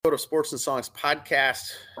Of Sports and Songs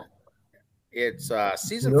podcast. It's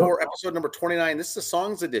season Yep. 4, episode number 29. This is a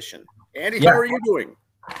songs edition. Andy, Yeah. how are you doing?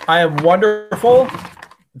 I am wonderful.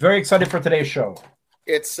 Very excited for today's show.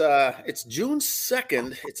 It's June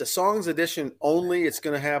 2nd. It's a songs edition only. It's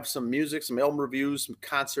going to have some music, some album reviews, some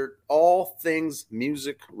concert, all things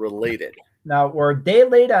music related. Now, we're a day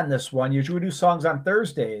late on this one. Usually we do songs on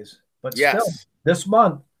Thursdays, but Yes. still, this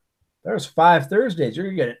month, there's 5 Thursdays. You're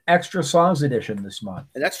going to get an extra songs edition this month.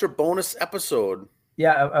 An extra bonus episode.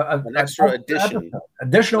 Yeah, An extra edition.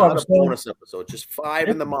 Additional Not episode. a bonus episode. Just 5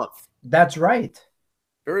 in the month. That's right.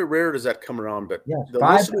 Very rare does that come around, but Yes, the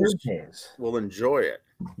 5 listeners Thursdays. will enjoy it.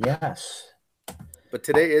 Yes. But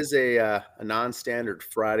today is a non-standard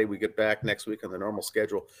Friday. We get back next week on the normal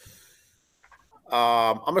schedule.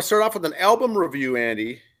 I'm going to start off with an album review,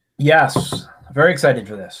 Andy. Yes. Very excited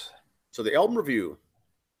for this. So the album review,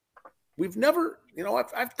 we've never,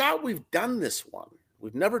 I've thought we've done this one.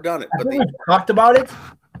 We've never done it. I But think we've talked about it.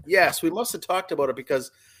 yes, we must have talked about it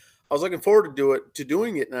because I was looking forward to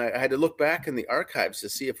doing it, and I had to look back in the archives to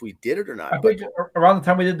see if we did it or not. I think around the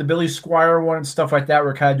time we did the Billy Squire one and stuff like that,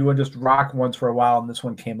 we're kind of doing just rock ones for a while, and this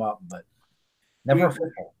one came up, but never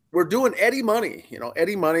official. We're doing Eddie Money.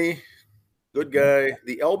 Eddie Money, good guy.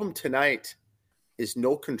 The album tonight is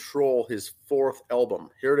No Control, his 4th album.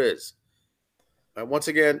 Here it is. Once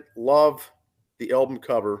again, love the album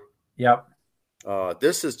cover. Yep.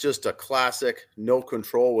 This is just a classic No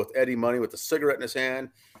Control with Eddie Money with the cigarette in his hand,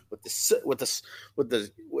 with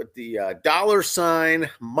the dollar sign,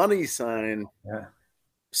 money sign,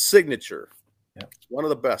 signature. Yeah. One of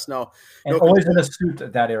the best. Now, And always in a suit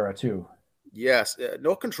at that era too. Yes,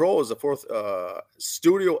 No Control is the 4th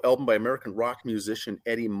studio album by American rock musician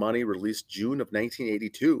Eddie Money, released June of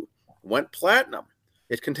 1982. Went platinum.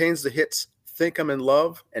 It contains the hits Think I'm in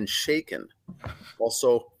Love and Shakin'.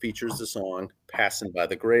 Also features the song Passin' by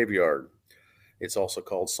the Graveyard. It's also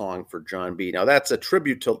called Song for John B. Now, that's a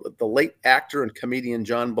tribute to the late actor and comedian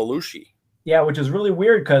John Belushi. Yeah, which is really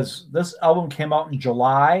weird because this album came out in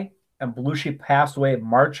July and Belushi passed away in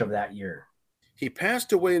March of that year. He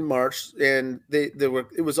passed away in March, and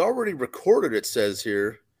it was already recorded, it says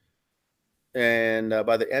here, and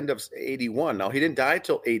by the end of 81. Now, he didn't die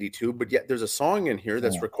till 82, but yet there's a song in here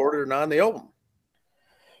that's recorded or not on the album.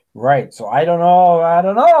 Right, so I don't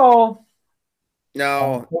know.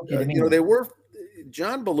 Now, they were,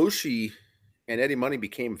 John Belushi and Eddie Money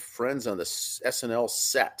became friends on the SNL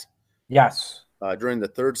set. Yes. During the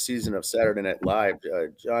 3rd season of Saturday Night Live.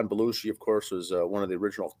 John Belushi, of course, was one of the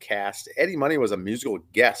original cast. Eddie Money was a musical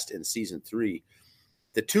guest in season 3.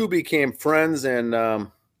 The two became friends, and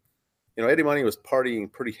Eddie Money was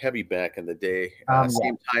partying pretty heavy back in the day,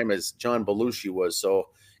 same time as John Belushi was. So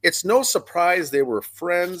it's no surprise they were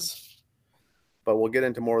friends, but we'll get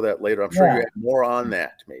into more of that later. I'm sure you have more on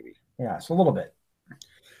that, maybe. Yeah, it's a little bit.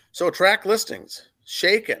 So track listings.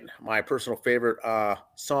 Shakin', my personal favorite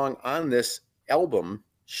song on this album,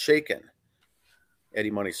 Shakin',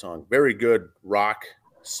 Eddie Money song. Very good rock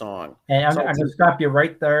song. And I'm going to stop you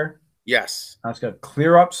right there. Yes. I'm just going to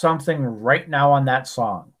clear up something right now on that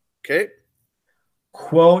song. Okay.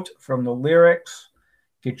 Quote from the lyrics,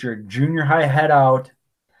 get your junior high head out.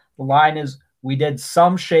 The line is, we did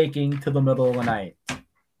some shaking to the middle of the night.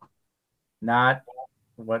 Not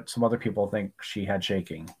what some other people think she had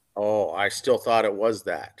shaking. Oh, I still thought it was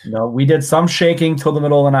that. No, we did some shaking till the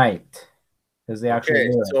middle of the night. Is the actual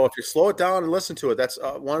lyric. Lyric. So if you slow it down and listen to it, that's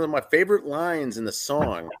one of my favorite lines in the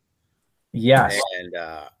song. Yes. And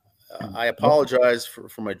I apologize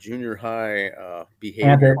for my junior high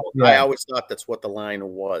behavior. I always thought that's what the line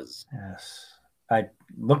was. Yes. I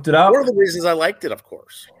looked it up. One of the reasons I liked it, of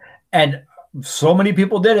course. And so many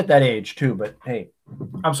people did at that age too. But hey,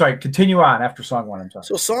 I'm sorry. Continue on after song 1. I'm sorry.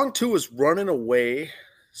 So song 2 is Running Away.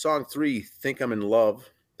 Song 3, Think I'm in Love.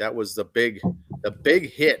 That was the big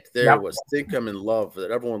hit there was Think I'm in Love, that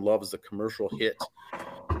everyone loves, the commercial hit.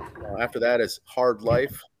 After that is Hard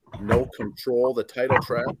Life, No Control, the title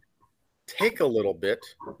track. Take a Little Bit,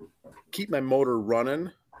 Keep My Motor Running,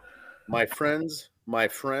 My Friends,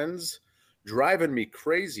 Driving Me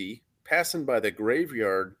Crazy, Passing by the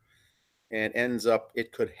Graveyard, and ends up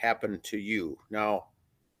It Could Happen to You. Now,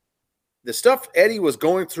 the stuff Eddie was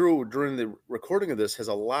going through during the recording of this has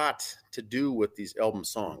a lot to do with these album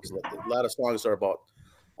songs. A lot of songs are about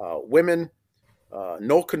women,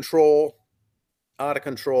 no control, out of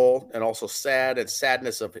control, and also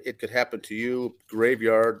sadness of It Could Happen to You,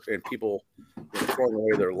 Graveyard, and people throwing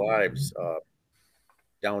away their lives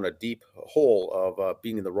down a deep hole of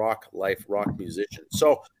being the rock musician.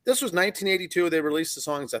 So this was 1982. They released the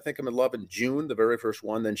songs I Think I'm in Love in June, the very first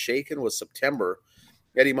one. Then Shakin' was September.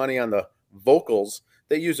 Eddie Money on the vocals.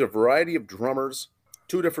 They use a variety of drummers,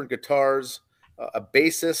 2 different guitars, a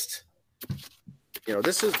bassist.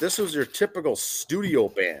 This was your typical studio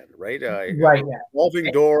band, right? Right. Yeah.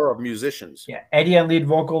 Revolving door of musicians. Yeah. Eddie on lead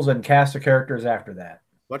vocals and cast of characters after that.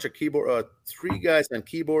 Bunch of keyboard, 3 guys on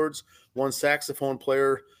keyboards, 1 saxophone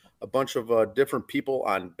player, a bunch of different people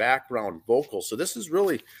on background vocals. So this is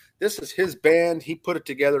his band. He put it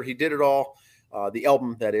together. He did it all, the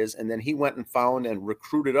album that is, and then he went and found and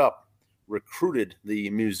recruited the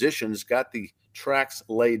musicians, got the tracks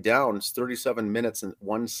laid down. It's 37 minutes and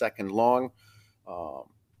 1 second long.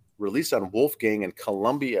 Released on Wolfgang and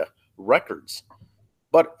Columbia Records.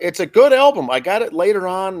 But it's a good album. I got it later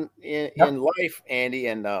on in life, Andy,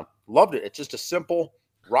 and loved it. It's just a simple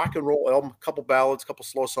rock and roll album, a couple ballads, a couple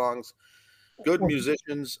slow songs, good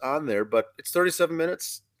musicians on there, but it's 37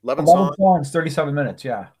 minutes, 11 songs. 37 minutes,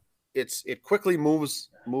 yeah. It quickly moves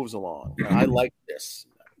along. I like this.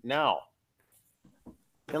 Now,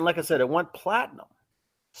 and like I said, it went platinum.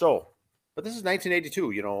 So, but this is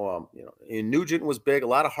 1982. And Nugent was big. A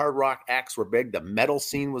lot of hard rock acts were big. The metal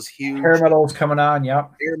scene was huge. Hair metal was coming on.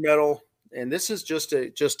 Yep. Hair metal, and this is just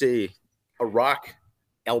a rock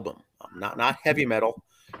album, not heavy metal.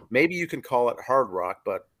 Maybe you can call it hard rock,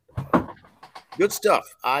 but good stuff.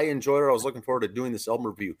 I enjoyed it. I was looking forward to doing this album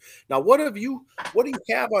review. Now, what do you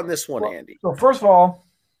have on this one, Andy? So first of all,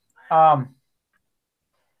 on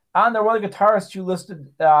there, one of the guitarists you listed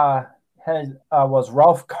was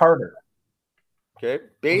Ralph Carter. Okay,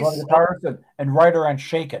 bass guitarist and writer on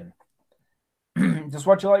Shaken. Just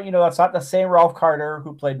want to let you know that's not the same Ralph Carter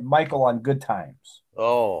who played Michael on Good Times.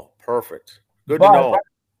 Oh, perfect. Good to know.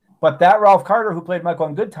 But that Ralph Carter who played Michael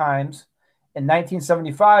on Good Times in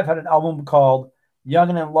 1975 had an album called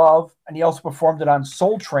Young and in Love, and he also performed it on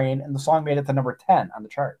Soul Train, and the song made it to number 10 on the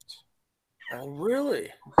charts. Oh, really?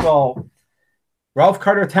 So Ralph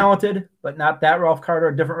Carter talented, but not that Ralph Carter,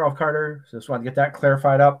 a different Ralph Carter. So just want to get that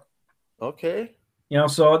clarified up. Okay.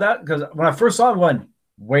 So that, because when I first saw him, I went,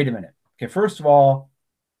 wait a minute. Okay, first of all,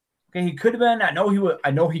 he could have been. I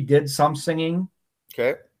know he did some singing.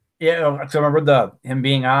 Okay. Yeah, because I remember him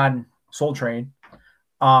being on Soul Train.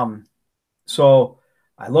 So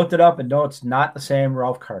I looked it up, and no, it's not the same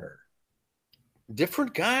Ralph Carter.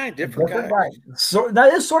 Different guy. Guy. So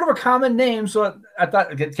that is sort of a common name. So I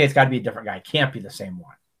thought, okay, it's got to be a different guy. It can't be the same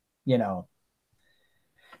one,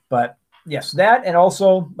 But yes, that, and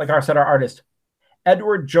also, like I said, our artist,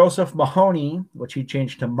 Edward Joseph Mahoney, which he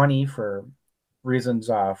changed to Money for reasons,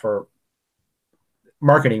 for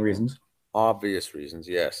marketing reasons. Obvious reasons,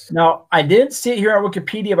 yes. Now, I didn't see it here on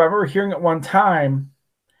Wikipedia, but I remember hearing it one time.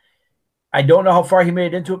 I don't know how far he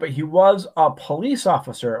made it into it, but he was a police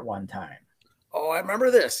officer at one time. Oh, I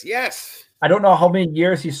remember this, yes. I don't know how many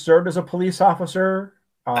years he served as a police officer.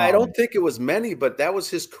 I don't think it was many, but that was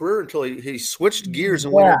his career until he switched gears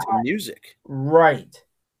and went into music. Right.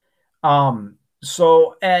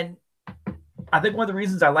 So, and I think one of the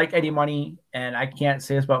reasons I like Eddie Money, and I can't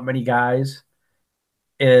say this about many guys,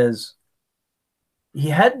 is he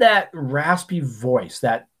had that raspy voice,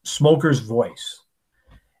 that smoker's voice.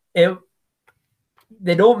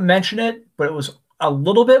 They don't mention it, but it was a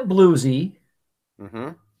little bit bluesy, but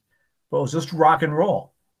it was just rock and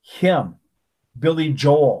roll. Him, Billy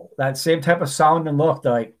Joel, that same type of sound and look,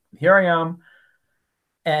 like, here I am,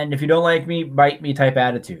 and if you don't like me, bite me type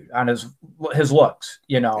attitude on his looks,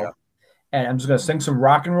 Yeah. And I'm just going to sing some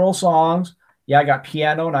rock and roll songs. Yeah, I got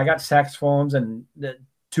piano and I got saxophones, and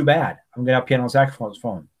too bad. I'm going to have piano and saxophones.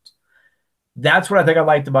 That's what I think I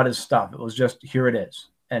liked about his stuff. It was just, here it is.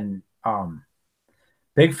 And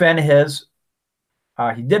big fan of his.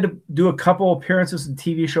 He did do a couple appearances in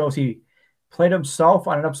TV shows. He played himself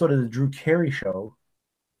on an episode of the Drew Carey Show.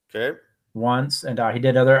 Okay. Once, and he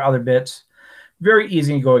did other bits. Very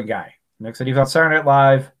easygoing guy. Like I said, he was on Saturday Night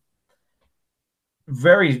Live.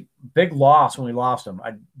 Very big loss when we lost him.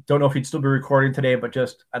 I don't know if he'd still be recording today, but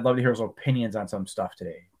just I'd love to hear his opinions on some stuff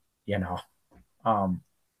today.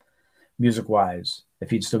 Music wise, if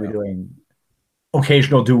he'd still be doing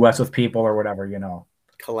occasional duets with people or whatever,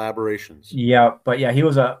 Collaborations. Yeah, but yeah, he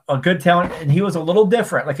was a good talent, and he was a little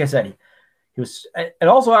different. Like I said, he was, and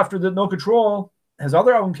also after the No Control, his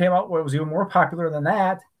other album came out where it was even more popular than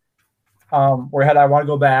that. Where he had I Want to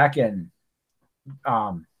Go Back, and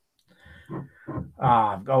what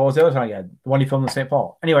was the other song he had? The one he filmed in St.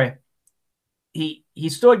 Paul. Anyway, he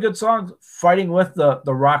still had good songs, fighting with the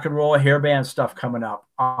rock and roll hair band stuff coming up.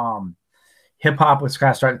 Hip hop was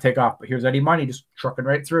kind of starting to take off, but here's Eddie Money just trucking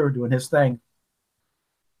right through, doing his thing.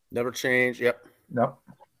 Never changed. Yep.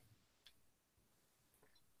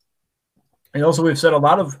 And also, we've said a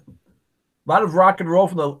lot of rock and roll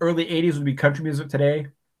from the early 80s would be country music today.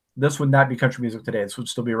 this would not be country music today. This would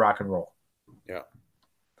still be rock and roll. Yeah.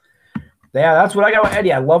 Yeah, that's what I got with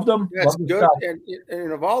Eddie. I loved him. That's Loved his good. stuff.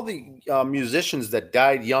 And of all the musicians that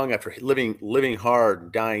died young after living hard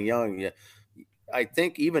and dying young, yeah, I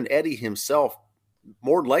think even Eddie himself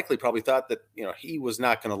more likely probably thought that he was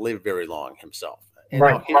not going to live very long himself, and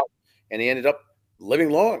Right. And he ended up living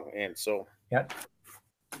long, and so Yeah,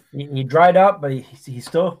 he dried up, but he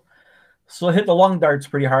still hit the lung darts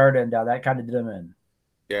pretty hard, and that kind of did him in.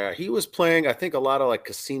 yeah, he was playing, I think, a lot of like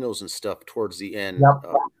casinos and stuff towards the end.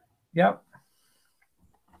 Yep. Yep.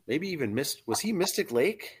 Maybe even was he Mystic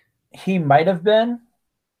Lake? He might have been.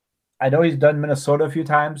 I know he's done Minnesota a few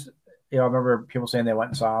times. I remember people saying they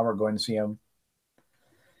went and saw him or going to see him.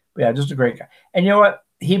 But yeah, just a great guy. And you know what?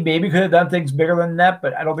 He maybe could have done things bigger than that,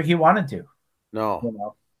 but I don't think he wanted to.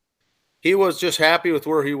 No. He was just happy with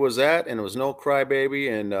where he was at, and it was no crybaby,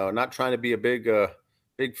 and not trying to be a big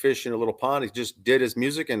fish in a little pond. He just did his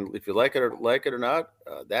music, and if you like it or not,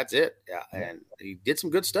 that's it. Yeah, and he did some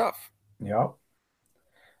good stuff. Yep.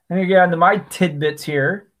 And you get on to my tidbits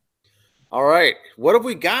here. All right, what have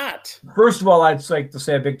we got? First of all, I'd like to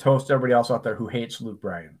say a big toast to everybody else out there who hates Luke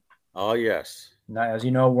Bryan. Oh yes. Now, as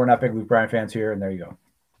you know, we're not big Luke Bryan fans here, and there you go.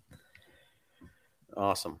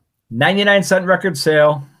 Awesome. 99-cent record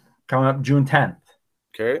sale coming up June 10th.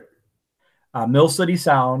 Okay. Mill City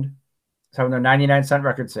Sound is having their 99-cent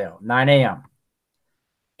record sale, 9 a.m.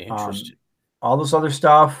 Interesting. All this other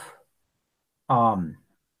stuff, they're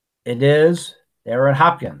in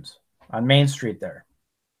Hopkins on Main Street there.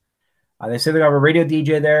 They say they're going to have a radio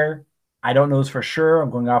DJ there. I don't know this for sure.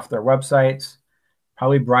 I'm going off their websites.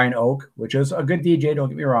 Probably Brian Oak, which is a good DJ, don't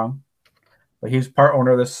get me wrong. But he's part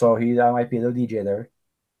owner of this, so he might be the DJ there.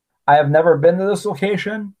 I have never been to this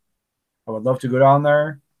location. I would love to go down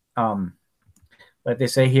there. Like they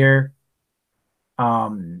say here,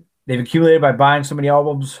 they've accumulated by buying so many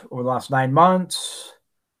albums over the last 9 months.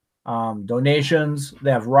 Donations.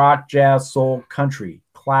 They have rock, jazz, soul, country,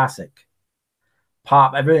 classic,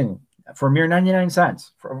 pop, everything for a mere 99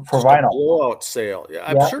 cents for vinyl. Blowout sale. Yeah,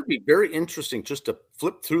 I'm sure it'd be very interesting just to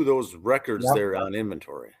flip through those records there on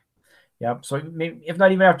inventory. Yep. So maybe, if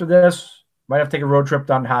not even after this, might have to take a road trip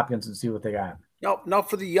down to Hopkins and see what they got. Now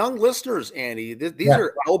for the young listeners, Andy, these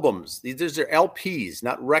are albums. These are LPs,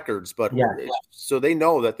 not records, but so they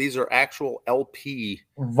know that these are actual LP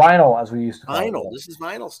vinyl, as we used to call vinyl. it. This is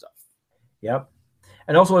vinyl stuff. Yep.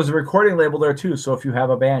 And also there's a recording label there too. So if you have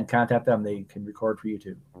a band, contact them. They can record for you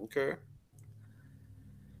too. Okay.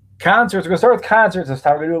 Concerts. We're going to start with concerts this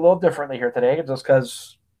time. We're going to do a little differently here today just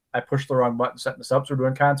because I pushed the wrong button setting this up. So we're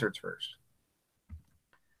doing concerts first.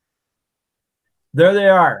 There they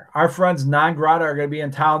are. Our friends Non Grata are going to be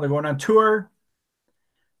in town. They're going on tour.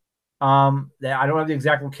 I don't have the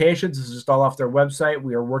exact locations. This is just all off their website.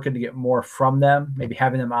 We are working to get more from them, maybe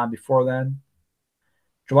having them on before then.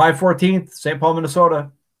 July 14th, St. Paul,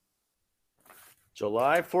 Minnesota.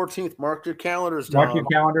 July 14th. Mark your calendars. Mark your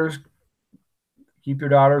calendars. Keep your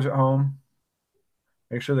daughters at home.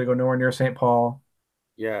 Make sure they go nowhere near St. Paul.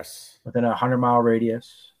 Yes. Within a 100-mile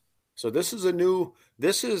radius. So this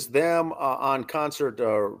is them on concert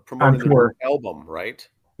promoting their album, right?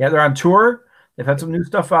 Yeah, they're on tour. They've had some new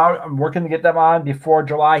stuff out. I'm working to get them on before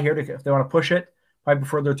July here if they want to push it, probably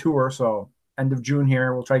before their tour. So end of June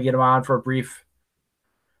here, we'll try to get them on for a brief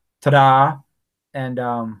ta-da, and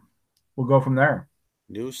we'll go from there.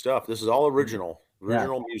 New stuff. This is all original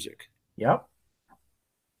music. Yep.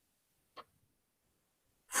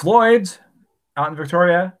 Floyd's out in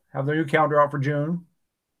Victoria have their new calendar out for June.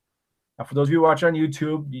 Now, for those of you who watch on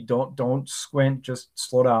YouTube, you don't squint, just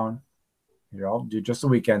slow down. I'll do just the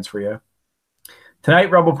weekends for you.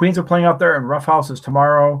 Tonight, Rebel Queens are playing out there, and Rough House is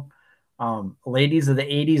tomorrow. Ladies of the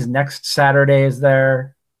 80s next Saturday is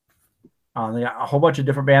there. They got a whole bunch of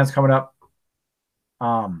different bands coming up.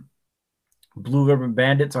 Blue Ribbon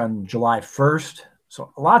Bandits on July 1st.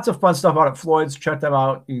 So lots of fun stuff out at Floyd's. Check them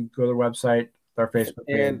out. You can go to their website, their Facebook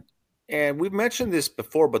page. And we've mentioned this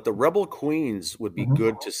before, but the Rebel Queens would be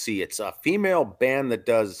good to see. It's a female band that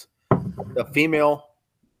does the female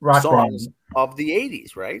rock songs band of the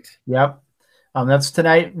 80s, right? Yep. That's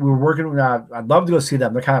tonight. We're working. I'd love to go see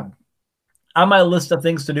them. They're kind of on my list of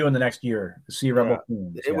things to do in the next year to see Rebel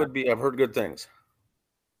Queens. It would be. I've heard good things.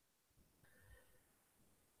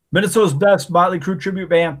 Minnesota's best Motley Crue tribute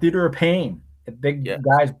band, Theater of Pain, at Big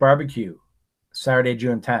Guys Barbecue, Saturday,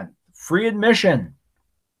 June 10th. Free admission.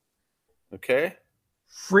 Okay.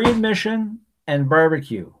 Free admission and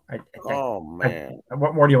barbecue. Oh, man.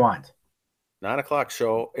 What more do you want? 9 o'clock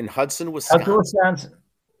show in Hudson, Wisconsin.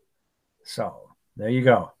 So there you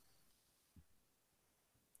go.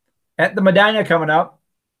 At the Medina coming up,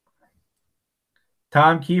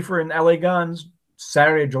 Tom Kiefer and LA Guns,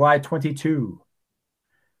 Saturday, July 22.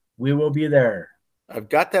 We will be there. I've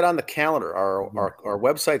got that on the calendar. Our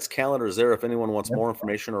website's calendar is there if anyone wants more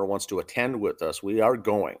information or wants to attend with us. We are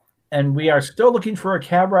going. And we are still looking for a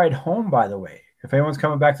cab ride home, by the way. If anyone's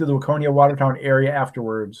coming back to the Waconia Watertown area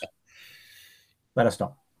afterwards, let us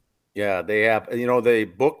know. Yeah, they have. They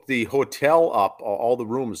booked the hotel up, all the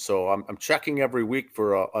rooms. So I'm checking every week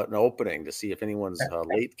for an opening to see if anyone's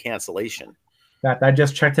late cancellation. In fact, I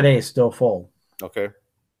just checked today; it's still full. Okay.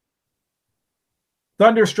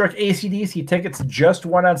 Thunderstruck AC/DC tickets just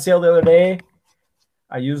went on sale the other day.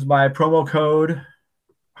 I used my promo code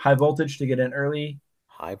High Voltage to get in early.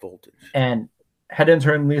 High Voltage. And head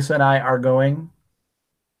intern Lisa and I are going.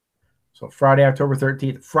 So Friday, October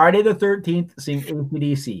 13th. Friday the 13th, seeing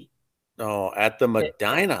AC/DC. Oh, at the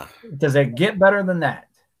Medina. Does it get better than that?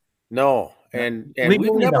 No. And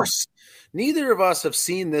we've never, neither of us have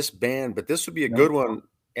seen this band, but this would be a good one.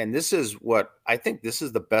 And this is I think this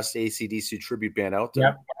is the best AC/DC tribute band out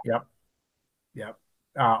there. Yep.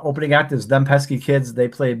 Opening act is Them Pesky Kids. They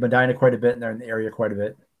played Medina quite a bit, and they're in the area quite a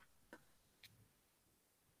bit.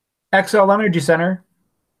 XL Energy Center,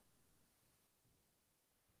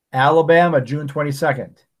 Alabama, June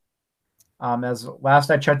 22nd. As last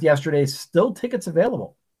I checked yesterday, still tickets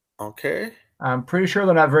available. Okay. I'm pretty sure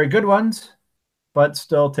they're not very good ones, but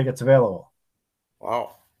still tickets available.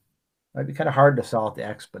 Wow. Might be kind of hard to sell at the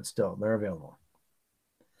X, but still, they're available.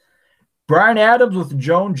 Bryan Adams with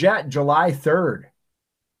Joan Jett, July 3rd.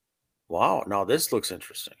 Wow. Now this looks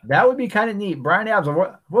interesting. That would be kind of neat. Bryan Adams,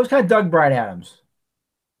 I've always kind of dug Bryan Adams.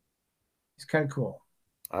 He's kind of cool.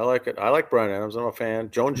 I like it. I like Bryan Adams. I'm a fan.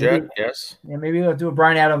 Joan Jett, yes. Yeah, maybe we'll do a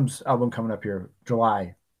Bryan Adams album coming up here,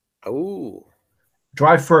 July. Ooh.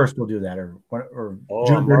 July 1st, we'll do that. Or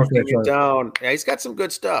June I'm marking it down. Yeah, he's got some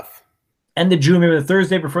good stuff. End of June, maybe the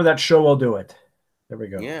Thursday before that show, we'll do it. There we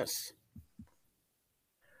go. Yes.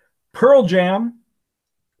 Pearl Jam.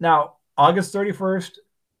 Now, August 31st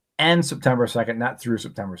and September 2nd, not through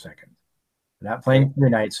September 2nd. They're not playing 3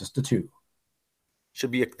 nights, just the 2.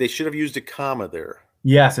 They should have used a comma there.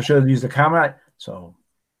 Yes, they should have used a comma. So,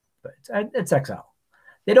 but it's XL.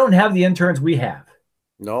 They don't have the interns we have.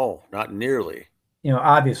 No, not nearly.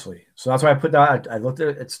 Obviously. So that's why I put that. I looked at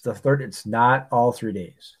it. It's the 3rd. It's not all 3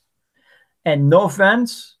 days. And no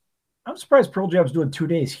offense, I'm surprised Pearl Jam's doing 2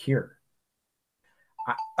 days here.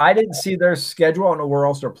 I didn't see their schedule. I don't know where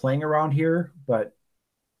else they're playing around here, but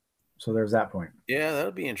so there's that point. Yeah, that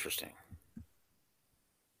would be interesting.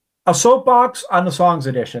 A soapbox on the songs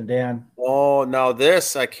edition, Dan. Oh, now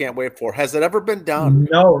this I can't wait for. Has it ever been done?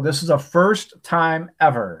 No, this is a first time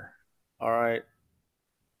ever. All right.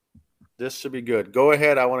 This should be good. Go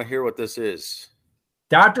ahead. I want to hear what this is.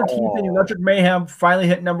 Dr. Teeth and Electric Mayhem finally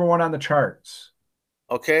hit #1 on the charts.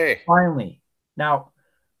 Okay. Finally. Now,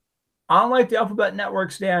 unlike the Alphabet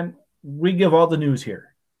Network, Dan, we give all the news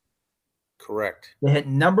here. Correct. They hit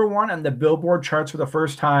 #1 on the Billboard charts for the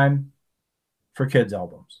first time for kids'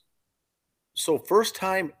 albums. So first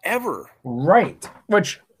time ever. Right.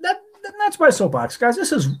 Which that's my soapbox, guys.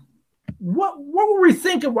 This is what were we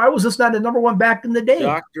thinking? Why was this not a #1 back in the day?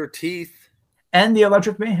 Dr. Teeth and the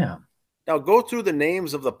Electric Mayhem. Now go through the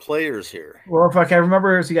names of the players here. Well, if I can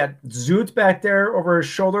remember, you got Zoot back there over his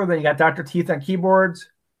shoulder. Then you got Dr. Teeth on keyboards.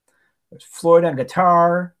 There's Floyd on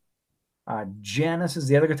guitar. Janice is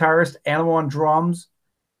the other guitarist. Animal on drums.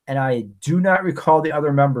 And I do not recall the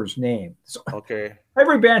other member's name. So okay.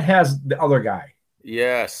 Every band has the other guy.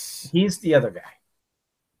 Yes. He's the other guy.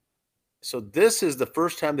 So this is the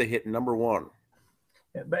first time they hit #1.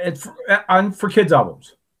 But it's for kids'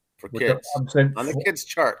 albums. For kids. On the kids'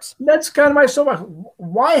 charts. That's kind of my soapbox.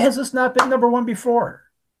 Why has this not been #1 before?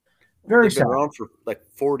 Very sad. They've been around for like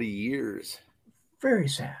 40 years. Very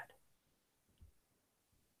sad.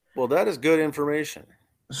 Well, that is good information.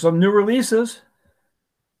 Some new releases.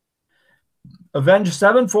 Avenged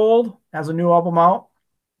Sevenfold has a new album out.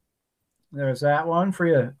 There's that one for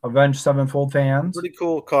you, Avenged Sevenfold fans. Pretty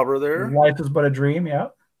cool cover there. Life is But a Dream, yeah.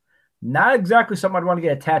 Not exactly something I'd want to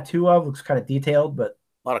get a tattoo of. Looks kind of detailed, but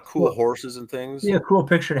a lot of cool horses and things. Yeah, cool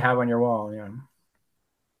picture to have on your wall, yeah.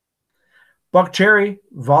 Buck Cherry,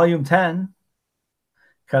 Volume 10,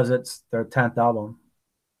 because it's their 10th album.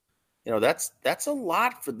 That's a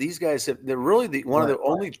lot for these guys. They're really one of the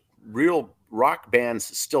only real rock bands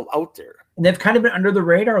still out there. And they've kind of been under the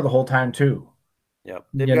radar the whole time too. Yeah,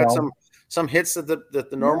 they've got some hits that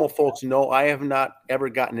the normal folks know. I have not ever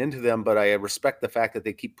gotten into them, but I respect the fact that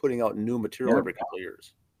they keep putting out new material every couple of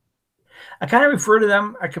years. I kind of refer to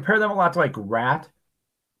them. I compare them a lot to like Rat.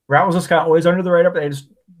 Rat was just kind of always under the radar, but they just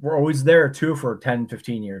were always there too for 10,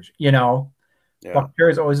 15 years. Yeah. Buck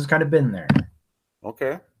Cherry's always just kind of been there.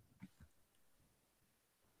 Okay.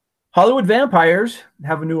 Hollywood Vampires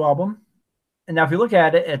have a new album. And now if you look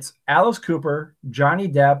at it, it's Alice Cooper, Johnny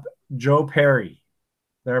Depp, Joe Perry,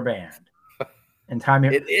 their band. And Tommy.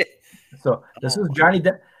 It. So this Oh is my. Johnny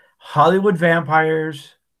Depp. Hollywood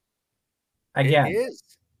Vampires. It Again, is.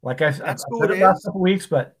 like I've That's who said it it last is. couple weeks,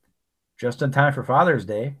 but just in time for Father's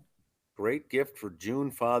Day. Great gift for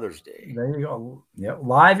June Father's Day. There you go. Yeah,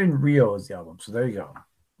 Live in Rio is the album. So there you go.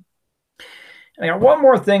 I got one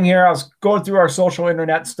more thing here. I was going through our social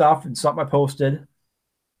internet stuff and something I posted.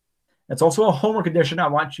 It's also a homework edition. I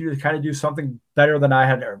want you to kind of do something better than I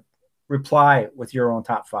had to reply with your own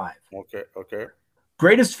top 5. Okay. Okay.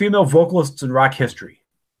 Greatest female vocalists in rock history.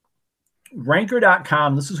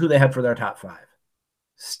 Ranker.com, this is who they had for their top 5.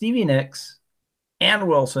 Stevie Nicks, Ann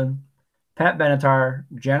Wilson, Pat Benatar,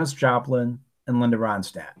 Janis Joplin, and Linda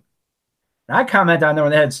Ronstadt. And I comment on there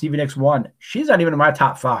when they had Stevie Nicks 1. She's not even in my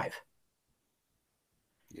top 5.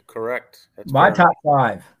 You're correct. That's my top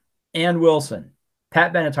enough. 5. Ann Wilson,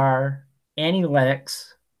 Pat Benatar, Annie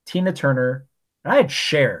Lennox, Tina Turner, and I had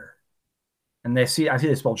Cher. And I see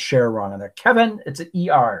they spelled Cher wrong on there. Kevin, it's an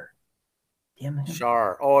ER. Damn it.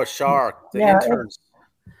 Shar. Oh, Shar. The Yeah, interns.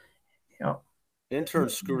 You know,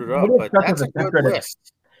 Interns screwed it up, but that's a good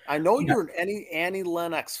list. I know you're an Annie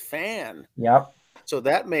Lennox fan. Yep. So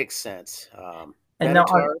that makes sense. And now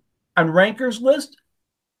on Ranker's list,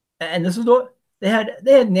 and this is what they had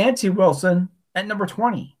Nancy Wilson at number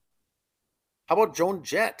 20. How about Joan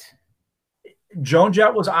Jett? Joan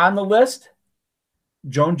Jett was on the list.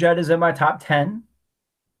 Joan Jett is in my top 10.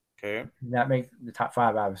 Okay. That makes the top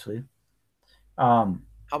 5, obviously. How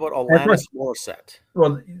about Alanis Morissette?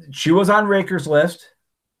 Well, she was on Ranker's list.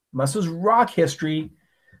 This was rock history.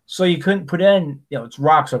 So you couldn't put in, it's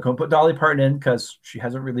rock, so I couldn't put Dolly Parton in because she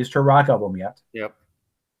hasn't released her rock album yet. Yep.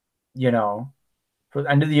 For the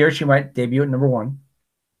end of the year, she might debut at number 1.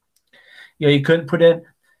 You couldn't put in,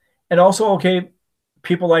 and also, okay,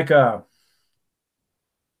 people like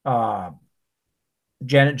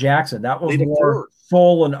Janet Jackson. That was more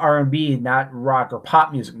soul and R&B, not rock, or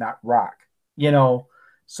pop music, not rock.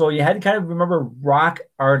 So you had to kind of remember rock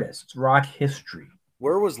artists, rock history.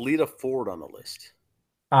 Where was Lita Ford on the list?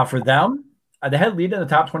 For them, they had Lita in the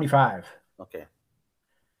top 25. Okay.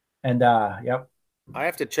 And yep. I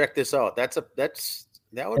have to check this out. That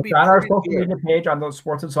would be on our social media page, on the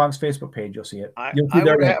Sports and Songs Facebook page. You'll see it. I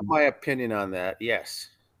would have my opinion on that. Yes.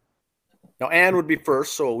 Now Ann would be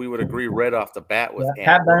first, so we would agree right off the bat with Ann.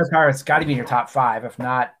 Pat Benatar, it's got to be in your top 5. If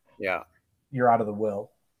not, you're out of the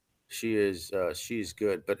will. She is. She's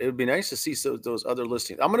good, but it would be nice to see those other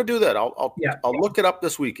listings. I'm going to do that. I'll look it up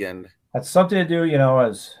this weekend. That's something to do,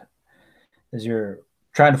 as you're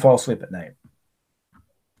trying to fall asleep at night.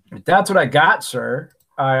 But that's what I got, sir.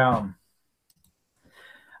 I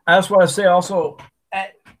just want to say also,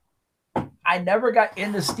 I never got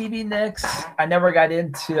into Stevie Nicks. I never got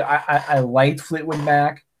into. I liked Fleetwood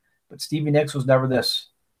Mac, but Stevie Nicks was never this.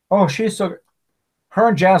 Oh, she's so. Her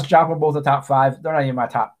and Janis Joplin both the top 5. They're not even my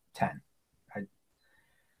top 10.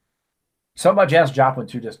 Something about Janis Joplin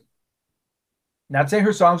too. Just not saying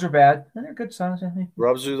her songs are bad. They're good songs.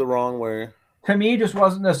 Rubs you the wrong way. To me, just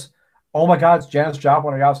wasn't this. Oh my God, it's Janis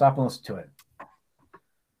Joplin. I gotta stop and listen to it.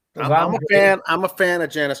 I'm a fan. I'm a fan of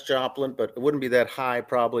Janis Joplin, but it wouldn't be that high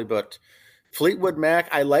probably. But Fleetwood Mac,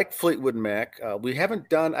 I like Fleetwood Mac. We haven't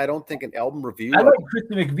done, I don't think, an album review. I like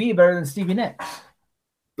Christy McVie better than Stevie Nicks.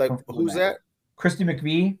 Like who's that? Christy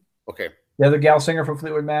McVie. Okay. The other gal singer from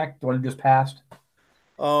Fleetwood Mac, the one who just passed.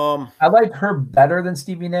 I like her better than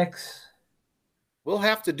Stevie Nicks. We'll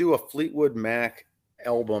have to do a Fleetwood Mac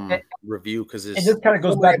album review because it just kind of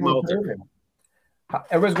goes back to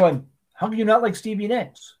everyone's going, how can you not like Stevie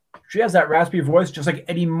Nicks? She has that raspy voice, just like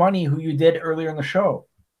Eddie Money, who you did earlier in the show.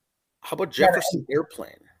 How about Jefferson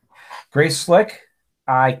Airplane? Grace Slick.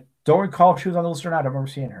 I don't recall if she was on the list or not. I remember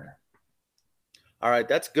seeing her. All right,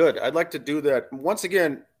 that's good. I'd like to do that. Once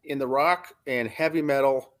again, in the rock and heavy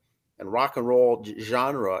metal and rock and roll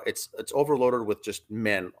genre, it's overloaded with just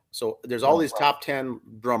men. So there's all these top 10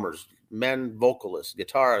 drummers, men, vocalists,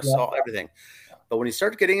 guitarists, everything. But when you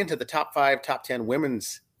start getting into the top 5, top 10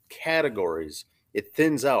 women's categories, it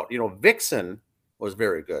thins out. Vixen was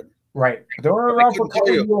very good. Right. They were around for a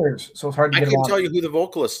couple of years, so it's hard to get I can tell you who the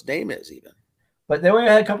vocalist's name is even. But they only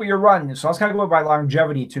had a couple year run, so I was kind of going by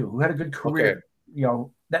longevity too. Who had a good career? Okay.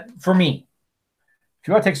 That for me. If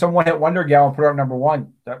you want to take some one-hit wonder gal and put her at number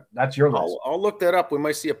 1, that's your list. I'll look that up. We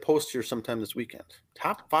might see a post here sometime this weekend.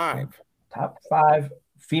 Top 5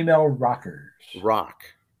 female rockers. Rock.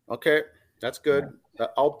 Okay, that's good. Yeah.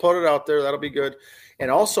 I'll put it out there. That'll be good. And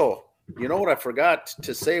also, you know what I forgot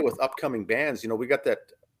to say with upcoming bands? We got that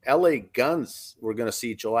LA Guns we're going to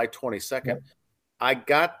see July 22nd. Yep. I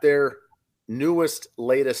got their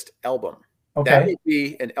latest album. Okay. That will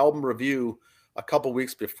be an album review a couple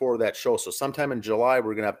weeks before that show. So sometime in July,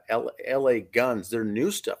 we're going to have LA Guns, their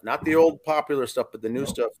new stuff, not the old popular stuff, but the new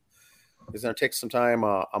stuff is going to take some time.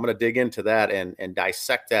 I'm going to dig into that and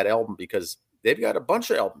dissect that album because they've got a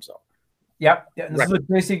bunch of albums out. Yep. Yeah, this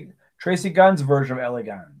is the Tracy Guns version of LA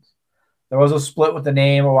Guns. There was a split with the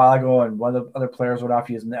name a while ago, and one of the other players went off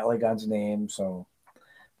using the LA Guns name. So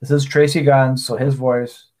this is Tracy Guns, so his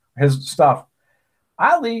voice, his stuff.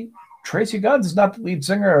 Oddly, Tracy Guns is not the lead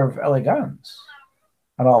singer of LA Guns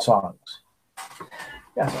on all songs.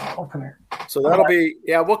 Yeah, so come here. So that'll be,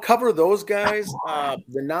 we'll cover those guys.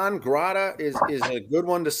 The Non Grata is a good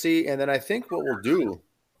one to see. And then I think what we'll do,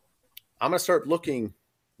 I'm going to start looking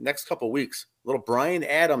next couple of weeks, a little Bryan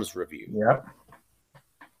Adams review. Yep.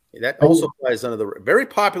 That also applies under the very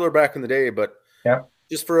popular back in the day, but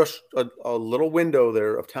just for a little window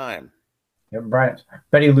there of time. Yep, Brian.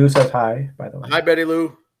 Betty Lou says hi, by the way. Hi, Betty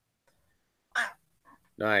Lou.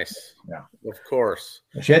 Nice. Yeah. Of course.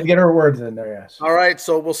 She had to get her words in there, yes. All right.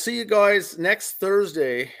 So we'll see you guys next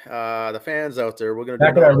Thursday. The fans out there, we're going to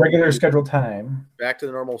back at our regular scheduled time. Back to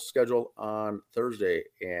the normal schedule on Thursday,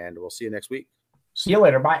 and we'll see you next week. See you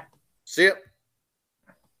later. Bye. See you.